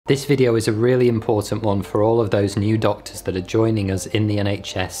This video is a really important one for all of those new doctors that are joining us in the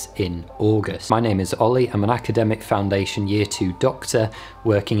NHS in August. My name is Ollie, I'm an academic foundation year 2 doctor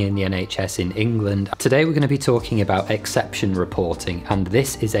working in the NHS in England. Today we're going to be talking about exception reporting, and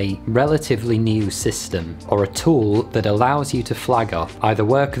this is a relatively new system or a tool that allows you to flag up either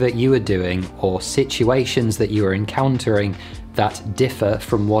work that you are doing or situations that you are encountering that differ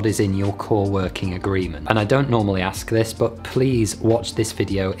from what is in your core working agreement. And I don't normally ask this, but please watch this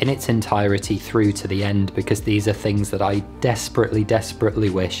video in its entirety through to the end, because these are things that I desperately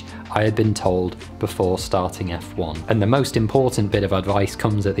wish I had been told before starting F1. And the most important bit of advice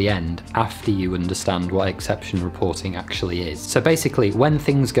comes at the end, after you understand what exception reporting actually is. So basically, when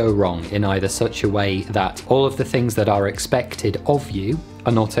things go wrong in either such a way that all of the things that are expected of you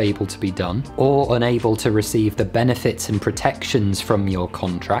are not able to be done, or unable to receive the benefits and protections from your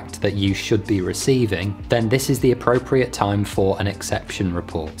contract that you should be receiving, then this is the appropriate time for an exception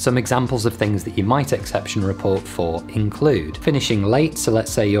report. Some examples of things that you might exception report for include finishing late, so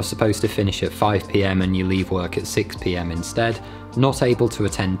let's say you're supposed to finish at 5 PM and you leave work at 6 PM instead. Not able to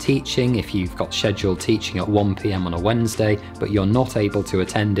attend teaching if you've got scheduled teaching at 1 PM on a Wednesday, but you're not able to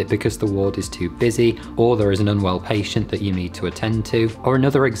attend it because the ward is too busy, or there is an unwell patient that you need to attend to. Or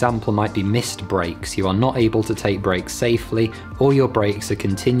another example might be missed breaks. You are not able to take breaks safely, or your breaks are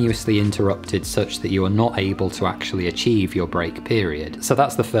continuously interrupted such that you are not able to actually achieve your break period. So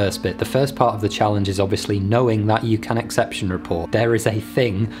that's the first bit. The first part of the challenge is obviously knowing that you can exception report. There is a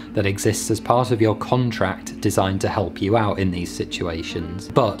thing that exists as part of your contract designed to help you out in these situations.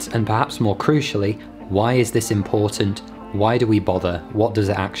 But, and perhaps more crucially, why is this important? Why do we bother? What does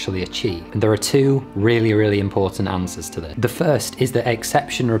it actually achieve? And there are two really important answers to this. The first is that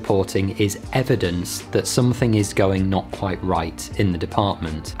exception reporting is evidence that something is going not quite right in the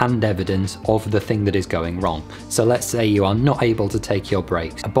department, and evidence of the thing that is going wrong. So let's say you are not able to take your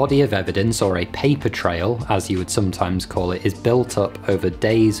breaks. A body of evidence, or a paper trail, as you would sometimes call it, is built up over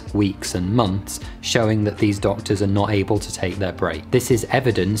days, weeks and months, showing that these doctors are not able to take their break. This is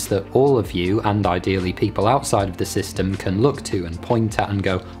evidence that all of you, and ideally people outside of the system, can look to and point at and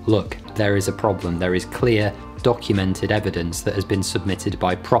go, look, there is a problem. There is clear, documented evidence that has been submitted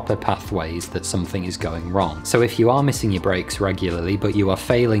by proper pathways that something is going wrong. So if you are missing your breaks regularly, but you are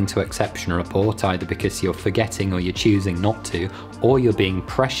failing to exception report, either because you're forgetting or you're choosing not to, or you're being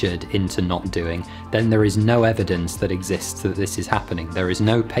pressured into not doing, then there is no evidence that exists that this is happening. There is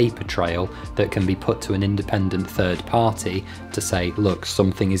no paper trail that can be put to an independent third party to say, look,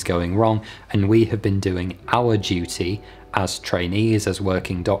 something is going wrong, and we have been doing our duty as trainees, as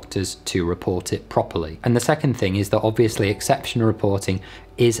working doctors, to report it properly. And the second thing is that obviously exception reporting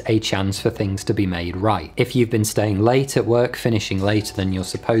is a chance for things to be made right. If you've been staying late at work, finishing later than you're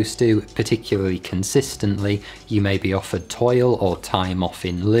supposed to, particularly consistently, you may be offered toil or time off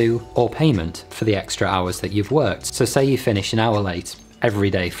in lieu, or payment for the extra hours that you've worked. So say you finish an hour late every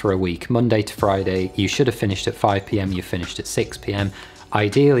day for a week, Monday to Friday, you should have finished at 5 PM, you finished at 6 PM.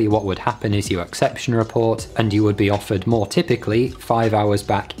 Ideally, what would happen is you exception report, and you would be offered more typically 5 hours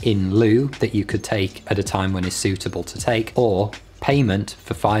back in lieu that you could take at a time when is suitable to take, or payment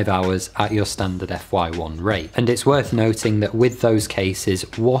for 5 hours at your standard FY1 rate. And it's worth noting that with those cases,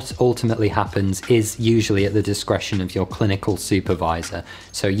 what ultimately happens is usually at the discretion of your clinical supervisor.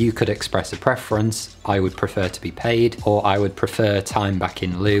 So you could express a preference, I would prefer to be paid, or I would prefer time back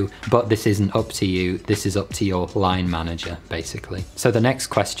in lieu, but this isn't up to you, this is up to your line manager, basically. So the next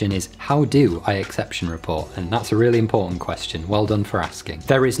question is, how do I exception report? And that's a really important question, well done for asking.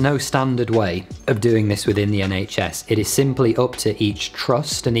 There is no standard way of doing this within the NHS. It is simply up to each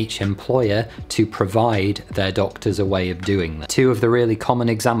trust and each employer to provide their doctors a way of doing that. Two of the really common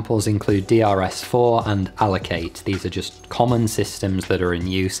examples include DRS4 and Allocate. These are just common systems that are in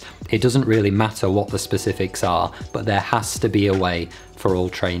use. It doesn't really matter what the specifics are, but there has to be a way for all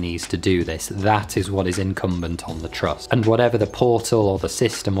trainees to do this. That is what is incumbent on the trust. And whatever the portal or the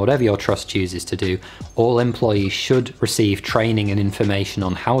system, whatever your trust chooses to do, all employees should receive training and information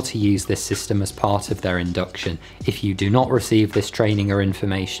on how to use this system as part of their induction. If you do not receive this training or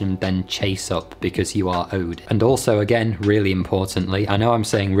information, then chase up, because you are owed. And also, again, really importantly, I know I'm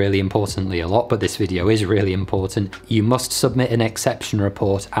saying really importantly a lot, but this video is really important, you must submit an exception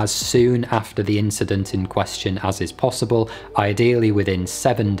report as soon after the incident in question as is possible, ideally within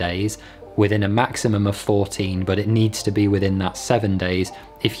 7 days, within a maximum of 14, but it needs to be within that 7 days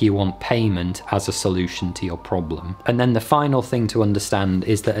if you want payment as a solution to your problem. And then the final thing to understand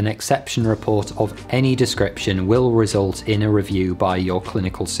is that an exception report of any description will result in a review by your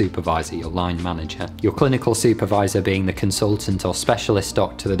clinical supervisor, your line manager. Your clinical supervisor being the consultant or specialist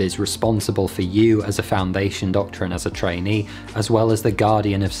doctor that is responsible for you as a foundation doctor and as a trainee, as well as the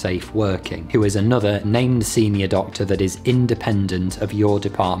guardian of safe working, who is another named senior doctor that is independent of your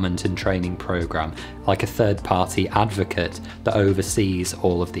department and training program, like a third-party advocate that oversees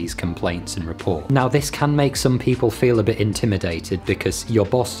all of these complaints and reports. Now, this can make some people feel a bit intimidated because your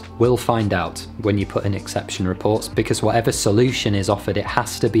boss will find out when you put in exception reports, because whatever solution is offered, it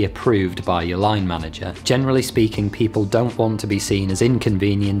has to be approved by your line manager. Generally speaking, people don't want to be seen as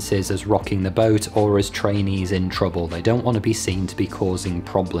inconveniences, as rocking the boat, or as trainees in trouble. They don't want to be seen to be causing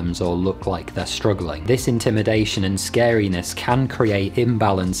problems or look like they're struggling. This intimidation and scariness can create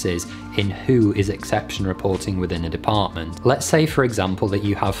imbalances in who is exception reporting within a department. Let's say, for example, that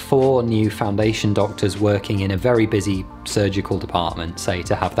you have 4 new foundation doctors working in a very busy surgical department, say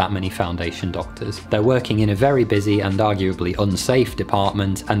to have that many foundation doctors. They're working in a very busy and arguably unsafe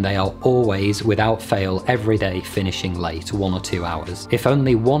department, and they are always, without fail, every day finishing late, 1 or 2 hours. If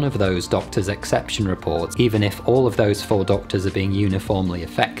only one of those doctors exception reports, even if all of those 4 doctors are being uniformly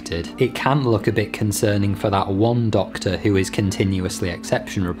affected, it can look a bit concerning for that one doctor who is continuously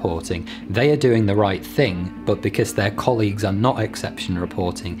exception reporting. They are doing the right thing, but because their colleagues are not exception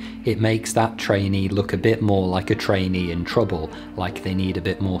reporting, it makes that trainee look a bit more like a trainee in trouble, like they need a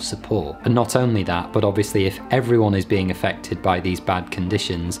bit more support. And not only that, but obviously if everyone is being affected by these bad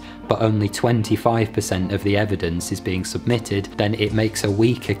conditions, but only 25% of the evidence is being submitted, then it makes a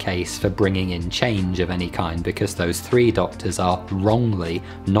weaker case for bringing in change of any kind, because those 3 doctors are wrongly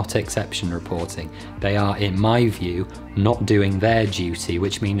not exception reporting. They are, in my view, not doing their duty,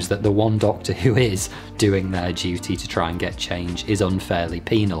 which means that the one doctor who is doing their duty to try and get change is unfairly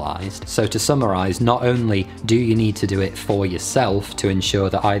penalised. So to summarise, not only do you need to do it for yourself to ensure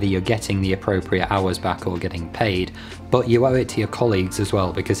that either you're getting the appropriate hours back or getting paid, but you owe it to your colleagues as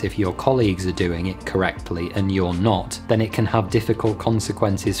well, because if your colleagues are doing it correctly and you're not, then it can have difficult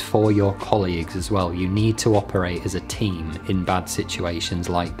consequences for your colleagues as well. You need to operate as a team in bad situations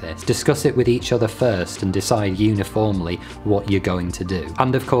like this. Discuss it with each other first and decide uniformly what you're going to do.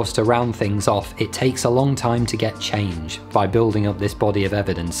 And of course, to round things off, it takes a long time to get change by building up this body of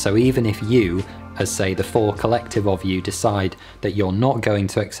evidence. So even if you, as say the 4 collective of you, decide that you're not going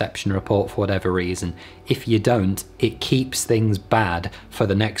to exception report for whatever reason, if you don't, it keeps things bad for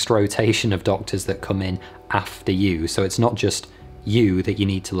the next rotation of doctors that come in after you. So it's not just you that you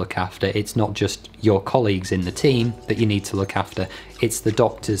need to look after, it's not just your colleagues in the team that you need to look after, it's the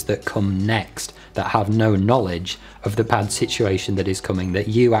doctors that come next that have no knowledge of the bad situation that is coming, that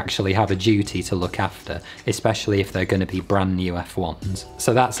you actually have a duty to look after, especially if they're going to be brand new F1s.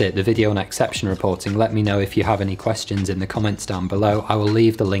 So that's it, the video on exception reporting. Let me know if you have any questions in the comments down below. I will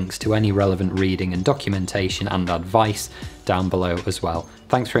leave the links to any relevant reading and documentation and advice down below as well.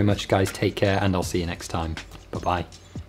 Thanks very much guys, take care, and I'll see you next time. Bye bye.